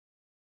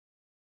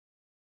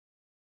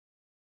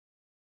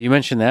You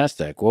mentioned the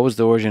Aztec. What was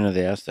the origin of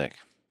the Aztec?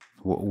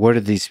 Where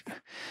did these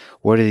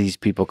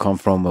people come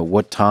from? At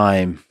what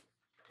time?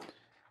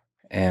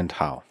 And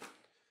how?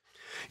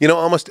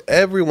 Almost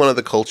every one of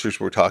the cultures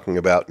we're talking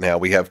about now,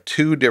 we have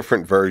two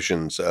different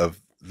versions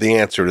of the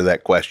answer to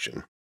that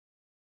question.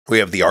 We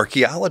have the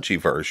archaeology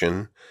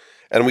version,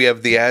 and we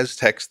have the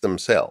Aztecs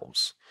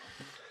themselves.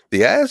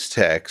 The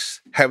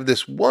Aztecs have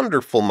this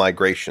wonderful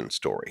migration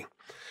story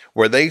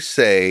where they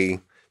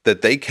say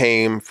that they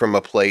came from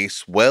a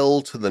place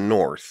well to the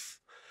north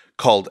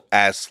called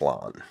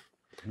Aslan,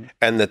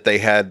 and that they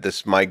had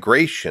this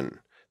migration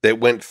that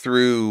went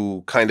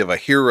through kind of a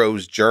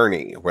hero's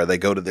journey where they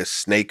go to this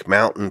Snake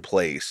Mountain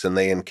place and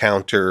they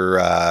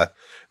encounter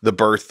the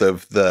birth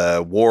of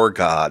the war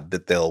god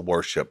that they'll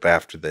worship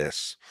after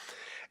this,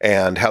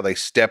 and how they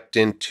stepped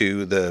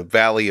into the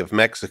Valley of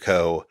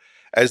Mexico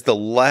as the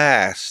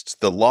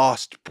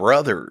lost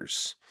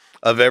brothers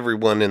of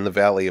everyone in the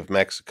Valley of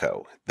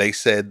Mexico. They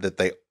said that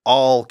they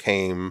all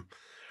came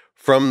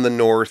from the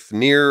north.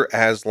 Near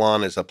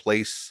Aslan is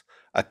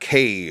a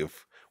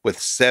cave with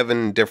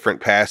 7 different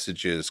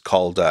passages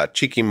called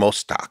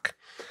Chiquimostak,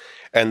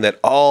 and that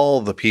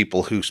all the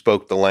people who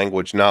spoke the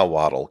language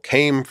Nahuatl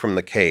came from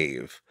the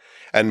cave,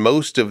 and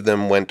most of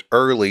them went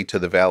early to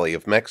the Valley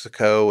of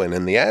Mexico. And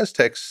in the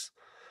Aztecs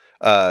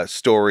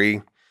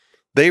story,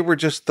 they were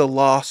just the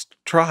lost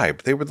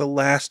tribe. They were the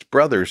last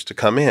brothers to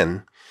come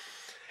in,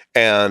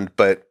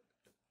 but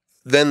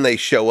then they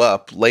show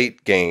up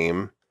late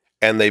game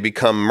and they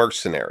become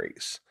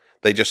mercenaries.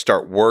 They just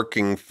start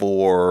working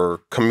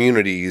for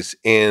communities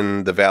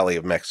in the Valley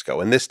of Mexico.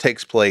 And this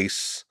takes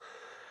place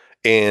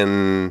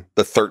in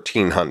the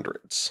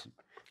 1300s.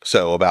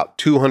 So about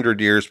 200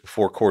 years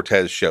before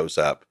Cortez shows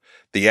up,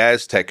 the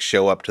Aztecs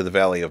show up to the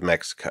Valley of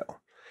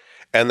Mexico.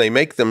 And they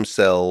make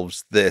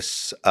themselves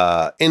this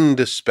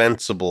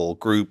indispensable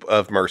group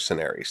of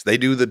mercenaries. They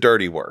do the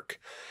dirty work.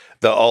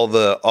 All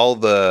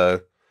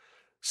the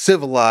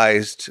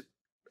civilized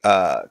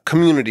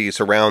communities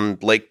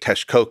around Lake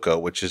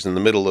Texcoco, which is in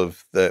the middle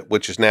of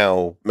which is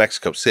now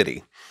Mexico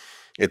City.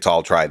 It's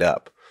all dried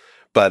up.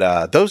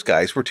 But those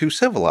guys were too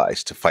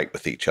civilized to fight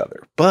with each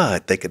other.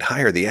 But they could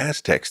hire the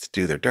Aztecs to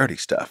do their dirty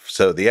stuff.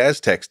 So the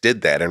Aztecs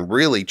did that and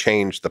really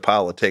changed the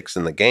politics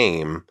in the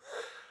game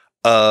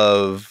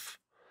of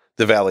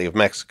the Valley of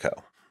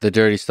Mexico. The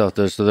dirty stuff,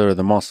 so they were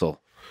the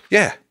muscle.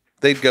 Yeah.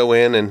 They'd go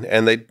in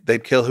and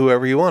they'd kill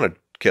whoever you wanted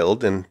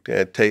killed, and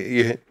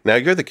now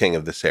you're the king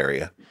of this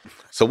area.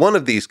 So one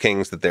of these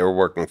kings that they were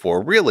working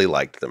for really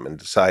liked them and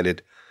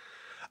decided,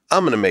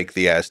 I'm going to make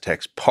the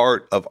Aztecs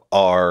part of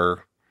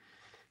our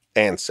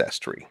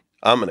ancestry.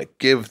 I'm going to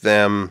give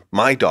them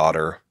my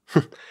daughter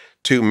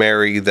to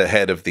marry the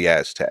head of the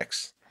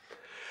Aztecs.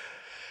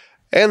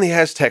 And the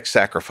Aztecs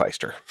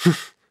sacrificed her.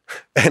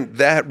 And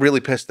that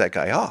really pissed that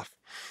guy off.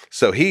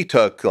 So he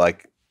took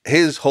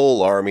his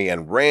whole army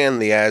and ran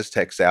the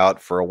Aztecs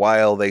out. For a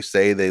while, they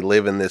say they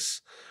live in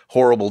this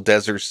horrible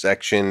desert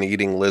section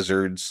eating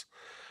lizards.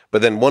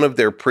 But then one of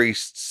their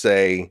priests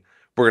say,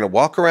 we're going to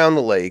walk around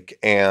the lake,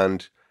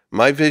 and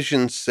my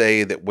visions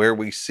say that where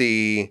we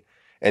see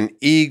an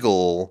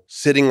eagle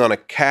sitting on a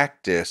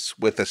cactus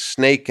with a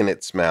snake in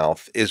its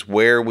mouth is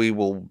where we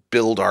will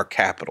build our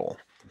capital.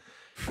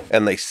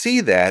 And they see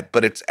that,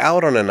 but it's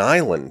out on an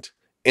island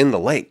in the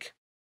lake.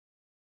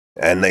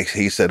 And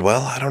he said,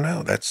 well, I don't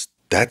know. That's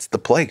the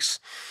place.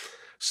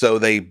 So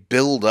they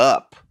build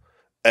up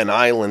an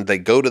island. They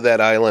go to that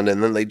island,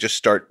 and then they just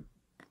start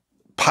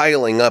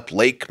piling up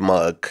lake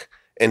mud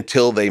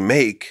until they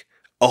make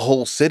a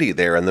whole city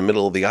there in the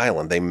middle of the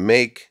island. They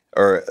make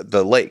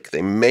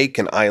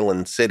an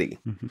island city.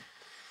 Mm-hmm.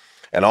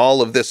 And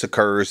all of this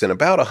occurs in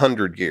about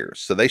 100 years.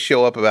 So they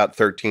show up about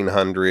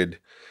 1300.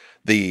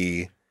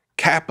 The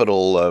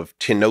capital of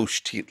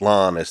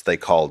Tenochtitlan, as they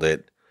called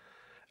it,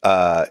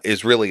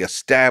 is really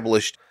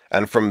established.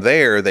 And from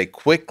there, they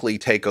quickly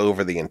take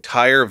over the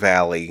entire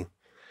valley.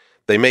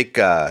 They make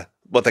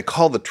what they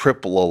call the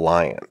Triple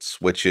Alliance,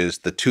 which is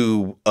the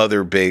 2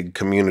 other big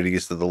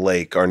communities of the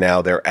lake are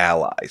now their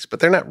allies. But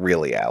they're not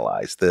really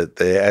allies. The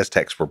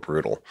Aztecs were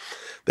brutal.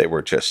 They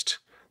were just,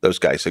 those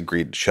guys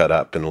agreed to shut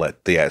up and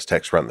let the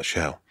Aztecs run the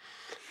show.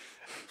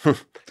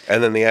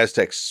 And then the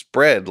Aztecs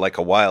spread like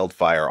a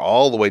wildfire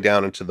all the way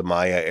down into the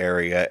Maya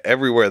area.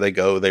 Everywhere they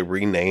go, they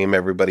rename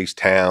everybody's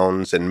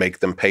towns and make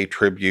them pay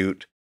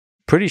tribute.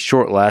 Pretty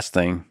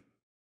short-lasting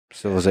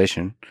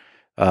civilization.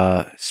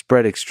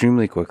 Spread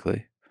extremely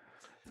quickly.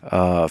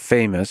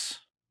 Famous.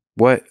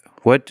 What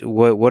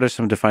are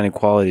some defining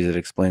qualities that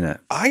explain that?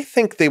 I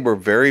think they were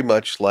very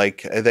much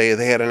like, they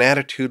had an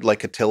attitude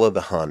like Attila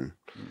the Hun.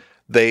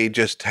 They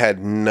just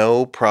had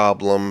no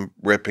problem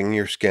ripping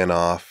your skin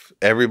off.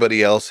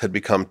 Everybody else had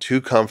become too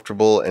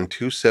comfortable and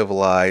too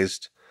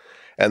civilized,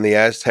 and the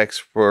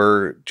Aztecs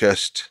were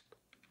just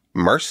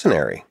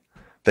mercenary.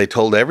 They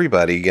told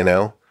everybody,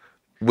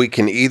 we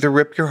can either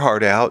rip your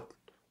heart out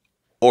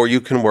or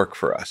you can work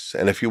for us.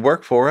 And if you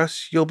work for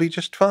us, you'll be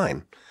just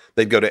fine.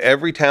 They'd go to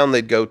every town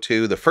they'd go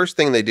to. The first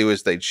thing they do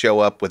is they'd show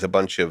up with a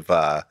bunch of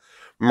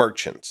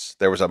merchants.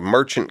 There was a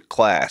merchant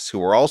class who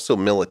were also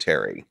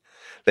military.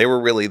 They were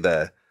really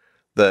the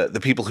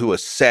people who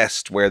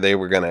assessed where they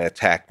were going to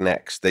attack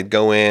next. They'd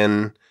go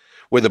in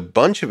with a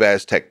bunch of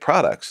Aztec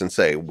products and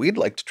say, "We'd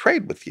like to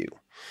trade with you."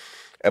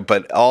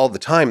 But all the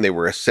time they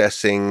were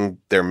assessing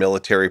their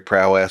military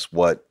prowess,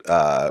 what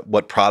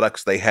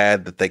products they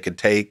had that they could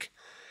take.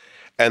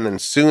 And then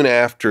soon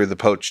after the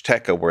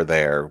Pochteca were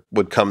there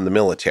would come the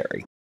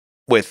military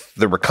with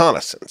the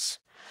reconnaissance.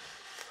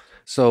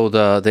 So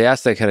the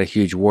Aztec had a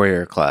huge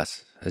warrior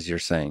class, as you're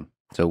saying.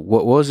 So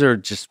what was their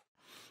just?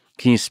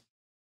 Can you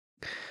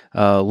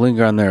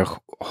linger on their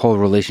whole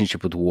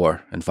relationship with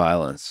war and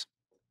violence?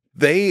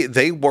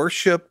 They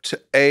worshipped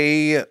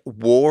a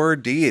war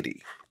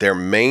deity. Their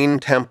main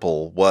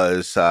temple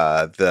was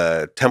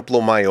the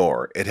Templo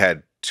Mayor. It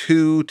had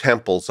 2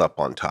 temples up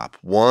on top.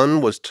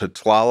 One was to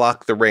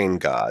Tlaloc, the rain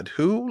god,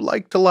 who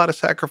liked a lot of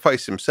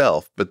sacrifice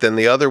himself. But then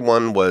the other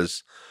one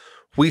was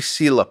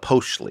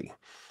Huitzilopochtli.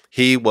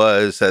 He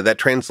was, that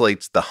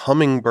translates the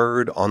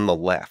hummingbird on the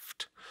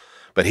left.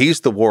 But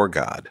he's the war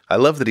god. I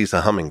love that he's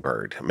a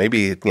hummingbird.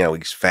 Maybe,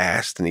 he's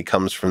fast and he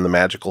comes from the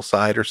magical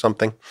side or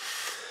something.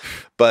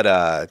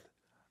 But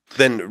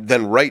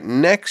then right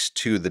next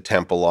to the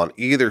temple on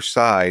either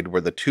side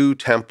were the 2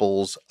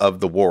 temples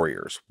of the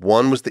warriors.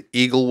 One was the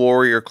Eagle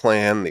Warrior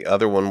clan. The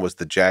other one was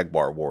the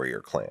Jaguar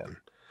Warrior clan.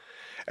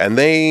 And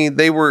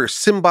they were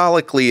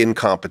symbolically in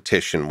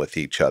competition with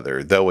each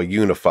other, though a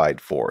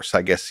unified force.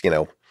 I guess,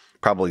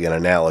 probably an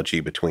analogy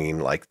between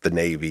like the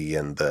Navy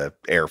and the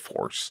Air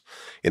Force.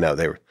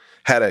 They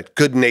had a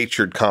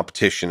good-natured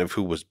competition of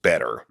who was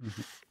better,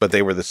 but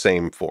they were the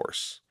same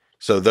force.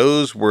 So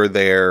those were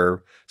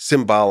their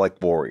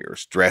symbolic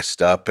warriors,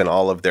 dressed up in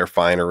all of their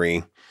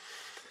finery,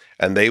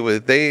 and they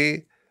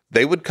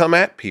would come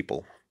at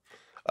people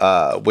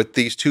with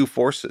these 2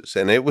 forces,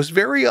 and it was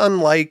very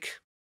unlike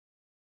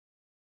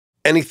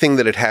anything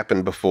that had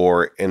happened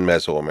before in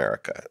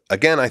Mesoamerica.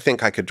 Again, I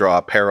think I could draw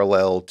a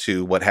parallel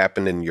to what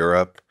happened in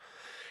Europe.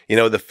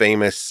 The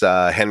famous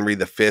Henry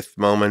V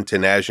moment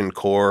in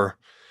Agincourt,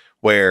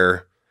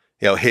 where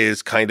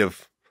his kind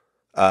of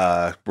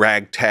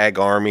ragtag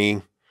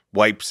army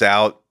wipes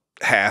out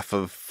half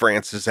of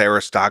France's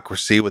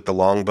aristocracy with the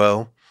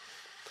longbow.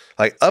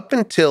 Like, up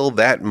until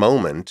that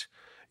moment,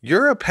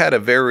 Europe had a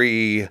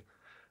very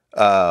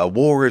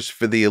wars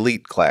for the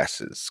elite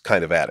classes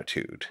kind of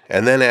attitude.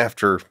 And then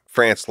after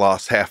France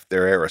lost half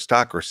their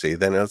aristocracy,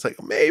 then it was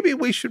like, maybe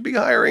we should be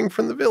hiring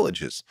from the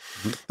villages.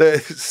 The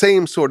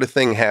same sort of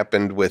thing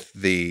happened with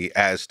the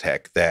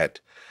Aztec,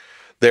 that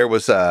there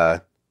was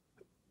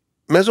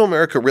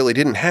Mesoamerica really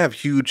didn't have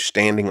huge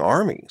standing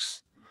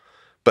armies.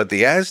 But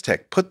the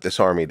Aztec put this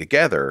army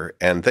together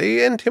and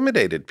they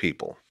intimidated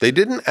people. They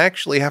didn't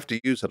actually have to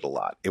use it a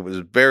lot. It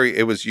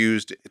was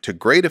used to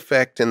great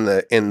effect in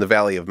the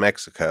Valley of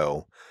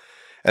Mexico.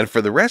 And for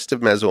the rest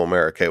of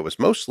Mesoamerica, it was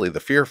mostly the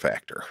fear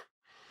factor.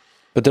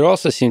 But there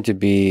also seemed to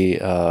be,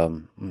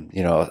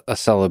 a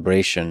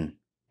celebration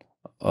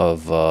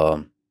of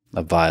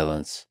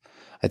violence.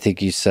 I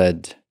think you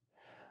said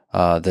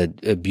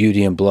that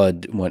beauty and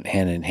blood went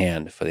hand in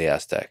hand for the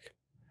Aztec.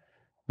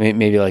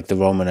 Maybe like the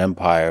Roman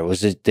Empire.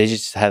 Was it they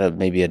just had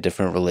maybe a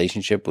different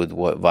relationship with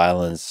what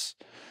violence,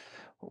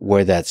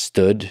 where that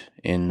stood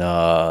in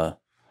the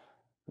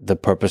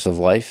purpose of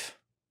life,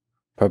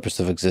 purpose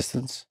of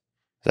existence?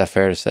 Is that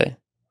fair to say?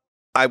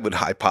 I would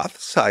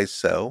hypothesize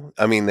so.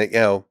 I mean,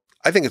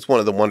 I think it's one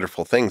of the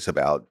wonderful things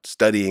about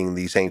studying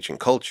these ancient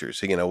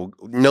cultures,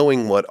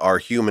 knowing what our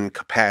human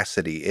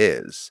capacity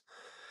is.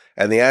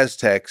 And the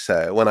Aztecs,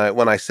 when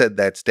I said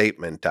that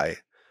statement,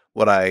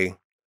 what I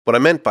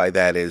meant by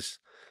that is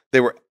they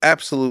were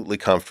absolutely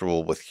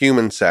comfortable with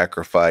human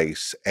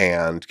sacrifice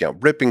and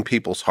ripping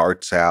people's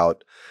hearts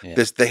out.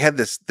 Yeah. They had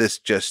this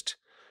just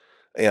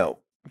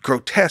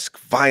grotesque,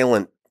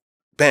 violent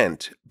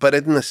bent, but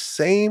in the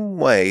same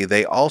way,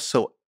 they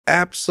also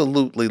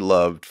absolutely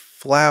loved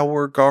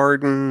flower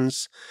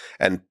gardens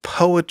and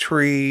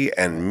poetry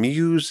and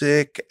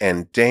music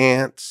and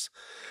dance.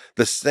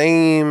 The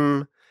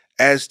same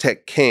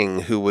Aztec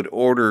king who would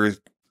order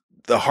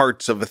the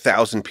hearts of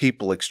 1,000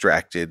 people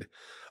extracted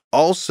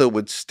also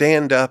would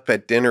stand up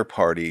at dinner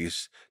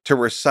parties to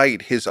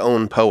recite his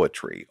own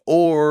poetry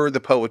or the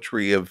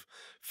poetry of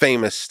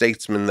famous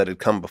statesmen that had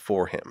come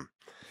before him.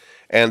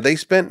 And they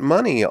spent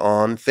money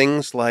on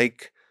things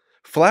like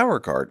flower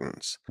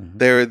gardens.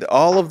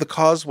 All of the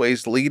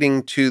causeways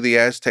leading to the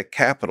Aztec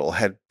capital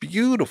had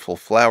beautiful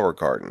flower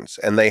gardens,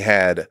 and they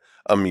had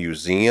a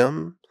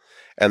museum,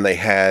 and they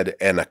had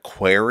an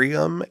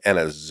aquarium and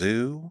a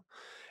zoo,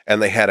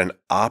 and they had an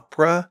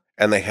opera,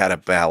 and they had a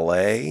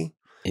ballet.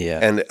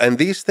 Yeah. And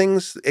these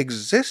things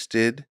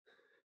existed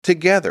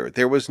together.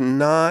 There was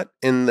not,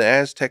 in the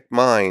Aztec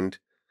mind,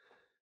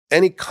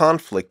 any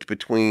conflict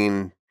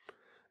between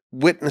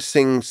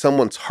witnessing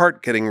someone's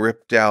heart getting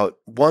ripped out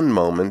one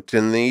moment,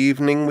 in the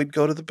evening we'd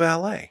go to the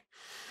ballet.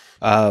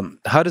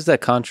 How does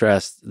that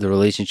contrast the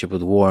relationship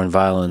with war and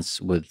violence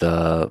with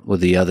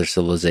the other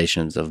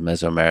civilizations of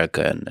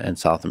Mesoamerica and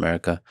South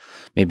America?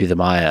 Maybe the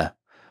Maya.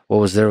 What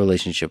was their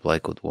relationship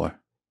like with war?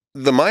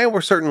 The Maya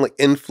were certainly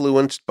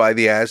influenced by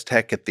the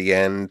Aztec at the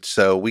end,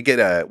 so we get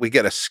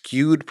a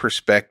skewed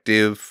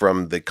perspective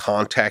from the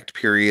contact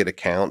period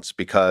accounts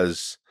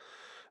because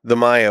the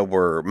Maya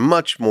were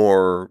much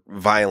more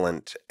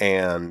violent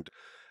and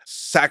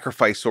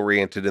sacrifice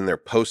oriented in their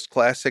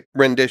post-classic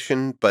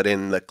rendition, but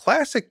in the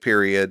classic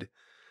period,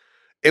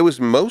 it was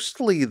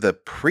mostly the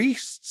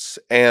priests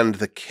and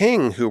the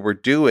king who were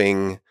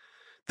doing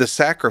the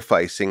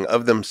sacrificing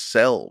of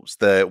themselves.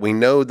 We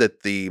know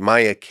that the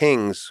Maya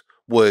kings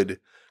would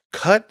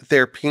cut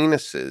their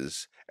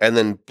penises and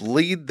then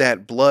bleed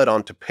that blood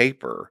onto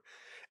paper,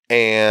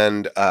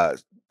 and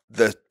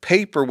the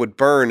paper would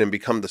burn and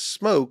become the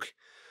smoke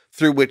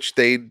through which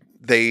they'd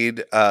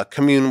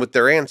commune with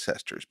their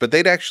ancestors. But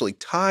they'd actually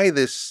tie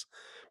this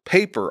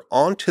paper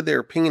onto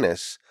their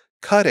penis,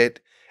 cut it,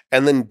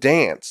 and then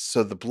dance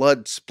so the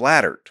blood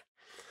splattered.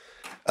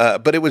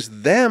 But it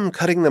was them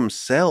cutting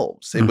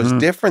themselves. It was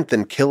different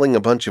than killing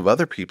a bunch of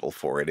other people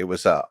for it. It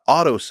was a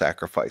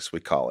auto-sacrifice, we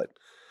call it.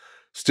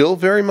 Still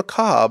very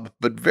macabre,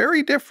 but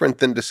very different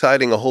than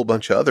deciding a whole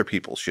bunch of other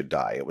people should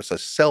die. It was a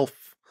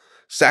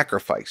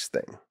self-sacrifice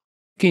thing.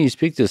 Can you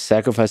speak to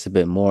sacrifice a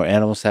bit more?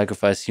 Animal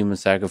sacrifice, human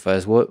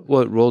sacrifice.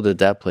 What role did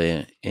that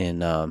play in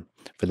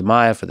for the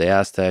Maya, for the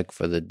Aztec,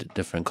 for the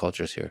different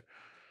cultures here?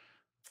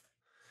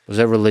 Was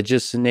that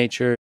religious in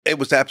nature? It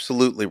was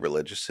absolutely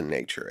religious in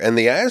nature. And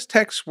the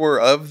Aztecs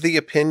were of the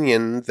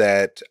opinion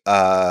that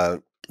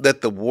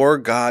that the war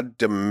god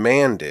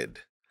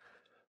demanded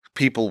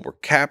people were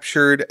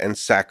captured and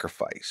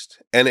sacrificed.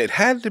 And it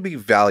had to be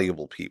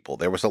valuable people.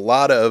 There was a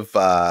lot of,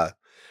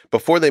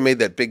 before they made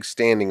that big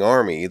standing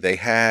army, they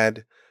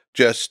had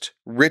just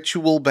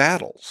ritual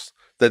battles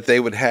that they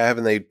would have,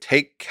 and they'd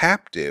take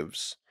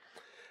captives.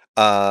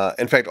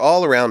 In fact,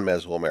 all around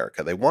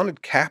Mesoamerica, they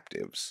wanted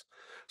captives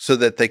so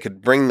that they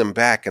could bring them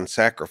back and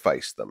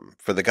sacrifice them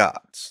for the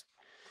gods.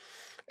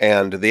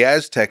 And the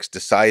Aztecs,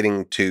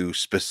 deciding to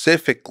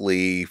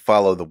specifically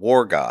follow the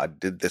war god,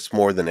 did this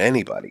more than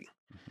anybody.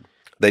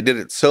 They did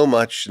it so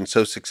much and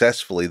so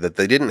successfully that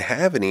they didn't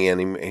have any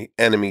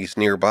enemies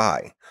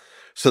nearby.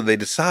 So they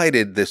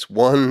decided this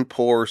one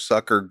poor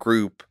sucker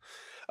group,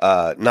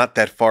 not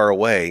that far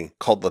away,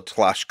 called the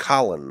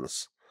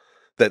Tlaxcalans,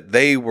 that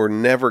they were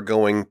never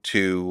going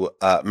to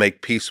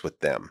make peace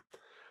with them,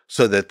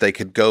 so that they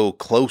could go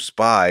close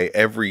by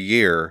every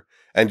year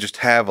and just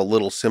have a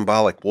little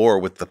symbolic war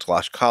with the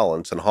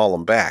Tlaxcalans and haul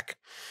them back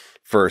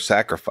for a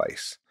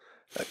sacrifice.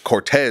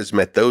 Cortez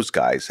met those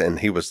guys,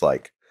 and he was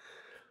like,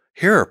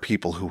 here are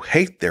people who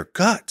hate their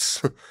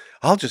guts.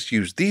 I'll just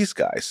use these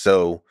guys.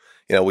 So,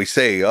 we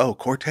say, oh,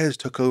 Cortez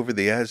took over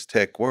the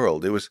Aztec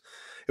world. It was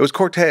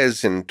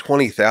Cortez and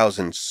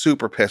 20,000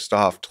 super pissed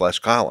off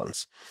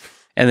Tlaxcalans.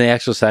 And the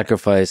actual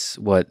sacrifice,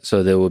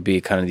 so there would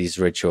be kind of these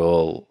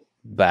ritual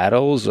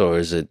battles, or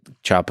is it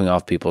chopping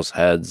off people's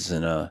heads?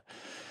 And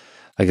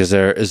is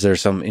there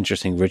some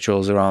interesting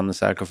rituals around the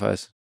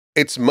sacrifice?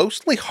 It's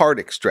mostly heart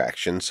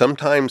extraction,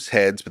 sometimes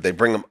heads, but they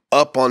bring them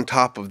up on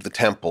top of the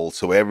temple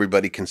so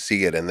everybody can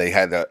see it. And they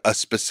had a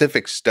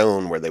specific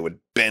stone where they would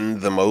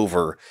bend them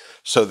over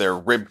so their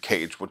rib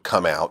cage would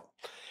come out.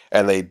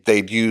 And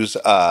they'd use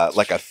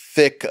like a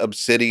thick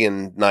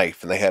obsidian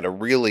knife, and they had a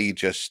really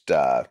just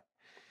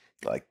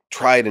like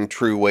tried and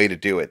true way to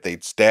do it.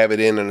 They'd stab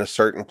it in a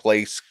certain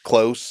place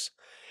close,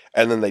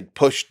 and then they'd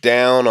push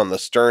down on the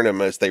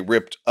sternum as they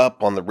ripped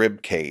up on the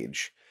rib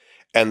cage.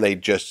 And they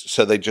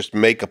just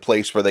make a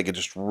place where they could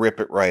just rip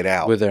it right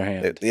out. With their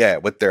hand.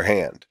 With their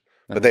hand.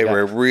 But they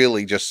were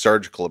really just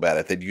surgical about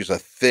it. They'd use a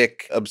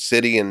thick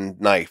obsidian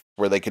knife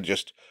where they could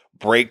just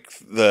break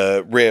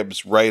the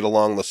ribs right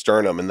along the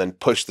sternum and then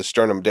push the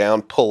sternum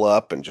down, pull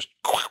up, and just...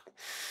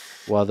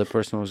 While the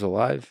person was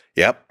alive?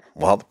 Yep,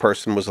 while the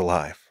person was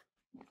alive.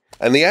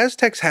 And the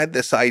Aztecs had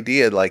this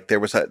idea, like there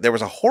was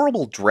a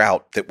horrible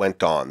drought that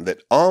went on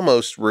that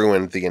almost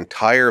ruined the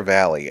entire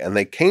valley. And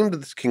they came to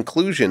this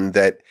conclusion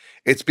that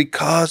it's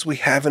because we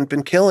haven't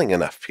been killing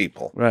enough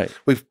people. Right.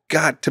 We've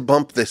got to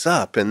bump this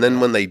up. And then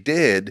when they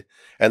did,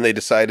 and they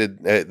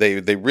decided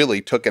they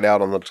really took it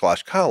out on the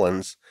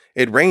Tlaxcalans,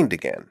 it rained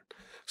again.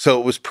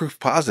 So it was proof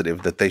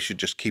positive that they should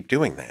just keep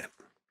doing that.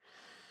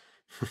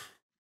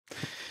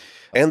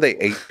 And they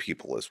ate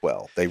people as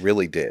well. They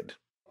really did.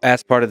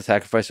 As part of the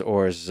sacrifice,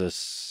 or is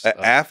this...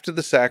 After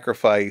the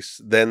sacrifice,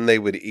 then they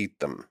would eat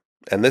them.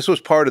 And this was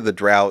part of the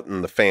drought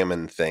and the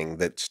famine thing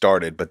that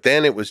started. But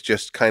then it was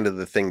just kind of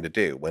the thing to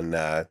do.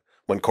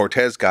 When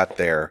Cortez got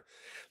there,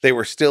 they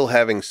were still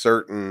having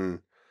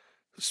certain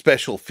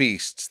special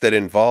feasts that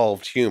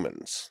involved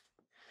humans.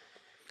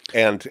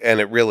 And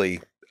it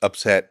really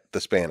upset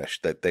the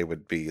Spanish that they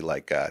would be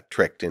like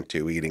tricked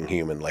into eating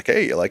human. Like,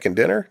 hey, you liking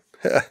dinner?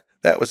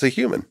 That was a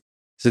human.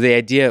 So the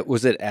idea,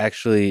 was it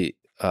actually...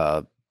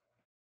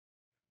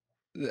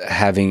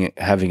 having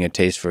a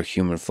taste for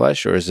human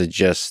flesh, or is it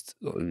just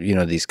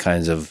these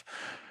kinds of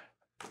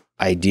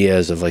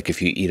ideas of like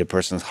if you eat a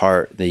person's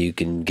heart that you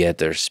can get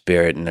their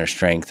spirit and their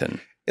strength? And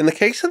In the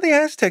case of the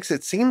Aztecs,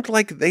 it seemed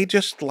like they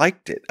just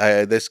liked it.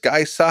 This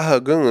guy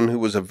Sahagún, who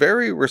was a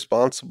very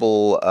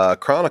responsible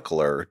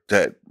chronicler,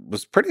 that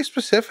was pretty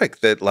specific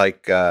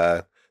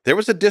that there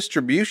was a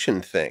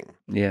distribution thing.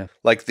 Yeah.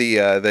 Like the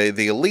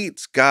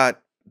elites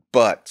got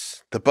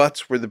butts. The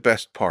butts were the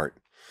best part.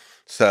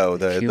 So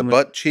the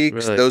butt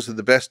cheeks, really? Those are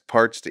the best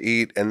parts to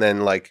eat. And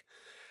then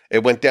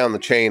it went down the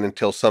chain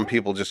until some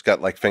people just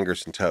got like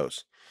fingers and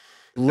toes.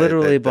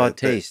 Literally bought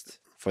taste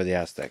for the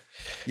Aztec.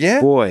 Yeah.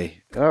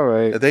 Boy. All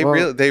right. They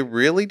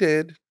really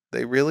did.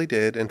 They really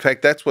did. In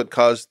fact, that's what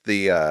caused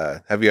the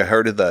have you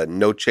heard of the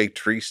Noche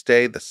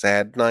Triste, the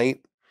sad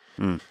night?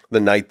 The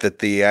night that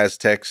the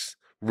Aztecs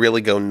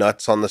really go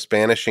nuts on the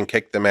Spanish and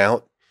kick them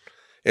out.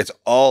 It's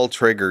all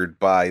triggered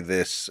by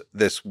this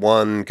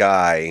one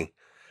guy,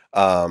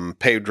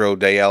 Pedro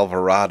de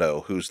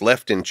Alvarado, who's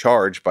left in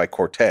charge by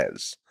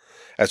Cortez,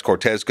 as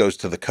Cortez goes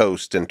to the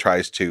coast and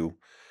tries to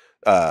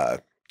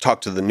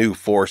talk to the new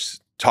force,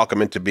 talk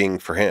him into being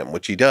for him,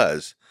 which he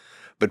does.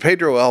 But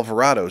Pedro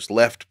Alvarado's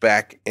left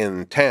back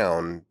in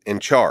town in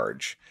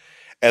charge,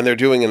 and they're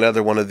doing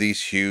another one of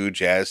these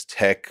huge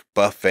Aztec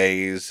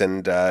buffets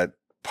and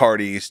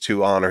parties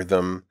to honor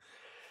them.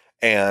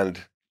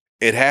 And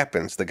it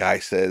happens. The guy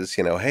says,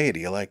 hey, do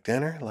you like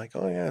dinner? Like,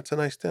 oh, yeah, it's a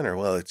nice dinner.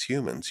 Well, it's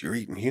humans. You're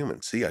eating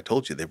humans. See, I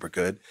told you they were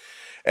good.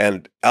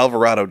 And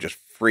Alvarado just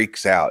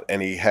freaks out,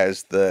 and he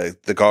has the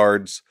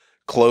guards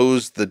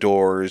close the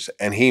doors,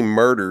 and he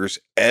murders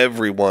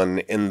everyone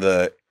in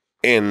the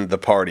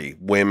party.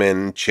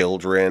 Women,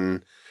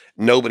 children.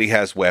 Nobody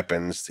has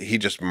weapons. He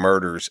just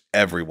murders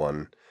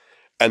everyone.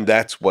 And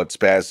that's what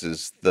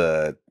spazzes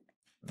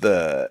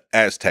the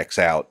Aztecs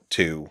out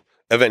to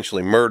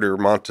eventually murder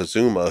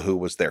Montezuma, who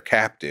was their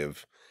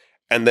captive,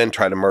 and then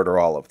try to murder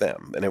all of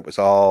them. And it was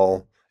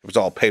all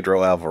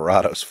Pedro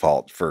Alvarado's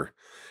fault for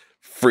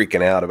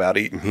freaking out about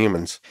eating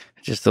humans.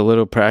 Just a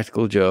little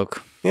practical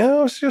joke. Yeah,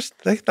 it was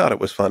just, they thought it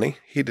was funny.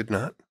 He did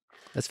not.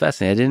 That's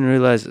fascinating. I didn't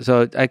realize.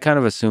 So I kind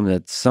of assumed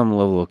that some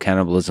level of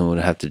cannibalism would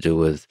have to do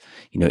with,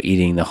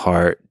 eating the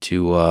heart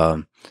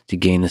to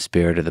gain the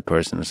spirit of the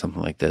person or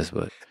something like this.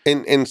 But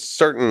in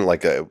certain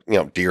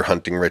deer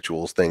hunting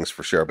rituals, things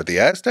for sure. But the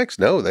Aztecs,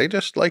 no, they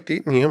just liked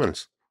eating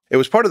humans. It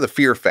was part of the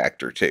fear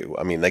factor too.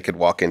 I mean, they could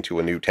walk into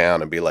a new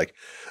town and be like,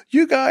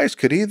 "You guys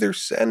could either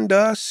send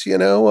us, a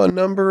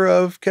number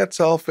of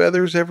Quetzal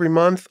feathers every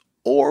month,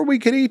 or we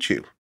could eat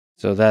you."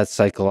 So that's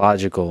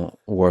psychological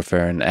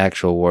warfare and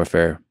actual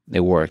warfare.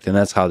 It worked, and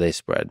that's how they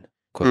spread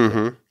quickly.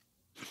 Mm-hmm.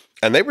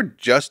 And they were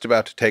just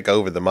about to take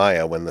over the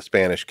Maya when the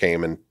Spanish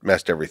came and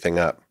messed everything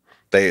up.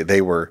 They had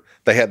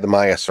the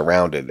Maya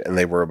surrounded, and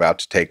they were about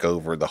to take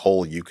over the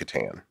whole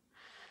Yucatan.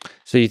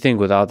 So you think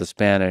without the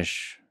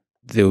Spanish,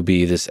 there would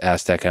be this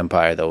Aztec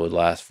empire that would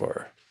last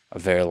for a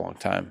very long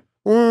time?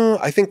 Well,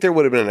 I think there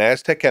would have been an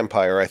Aztec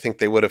empire. I think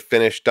they would have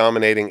finished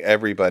dominating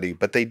everybody,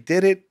 but they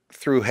did it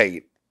through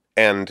hate,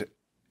 and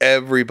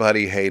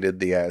everybody hated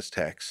the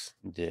Aztecs.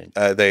 Did.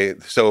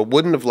 So it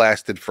wouldn't have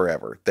lasted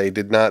forever. They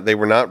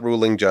were not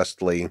ruling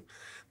justly.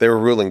 They were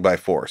ruling by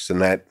force,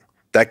 and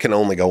that can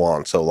only go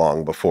on so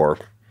long before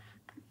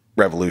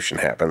revolution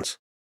happens.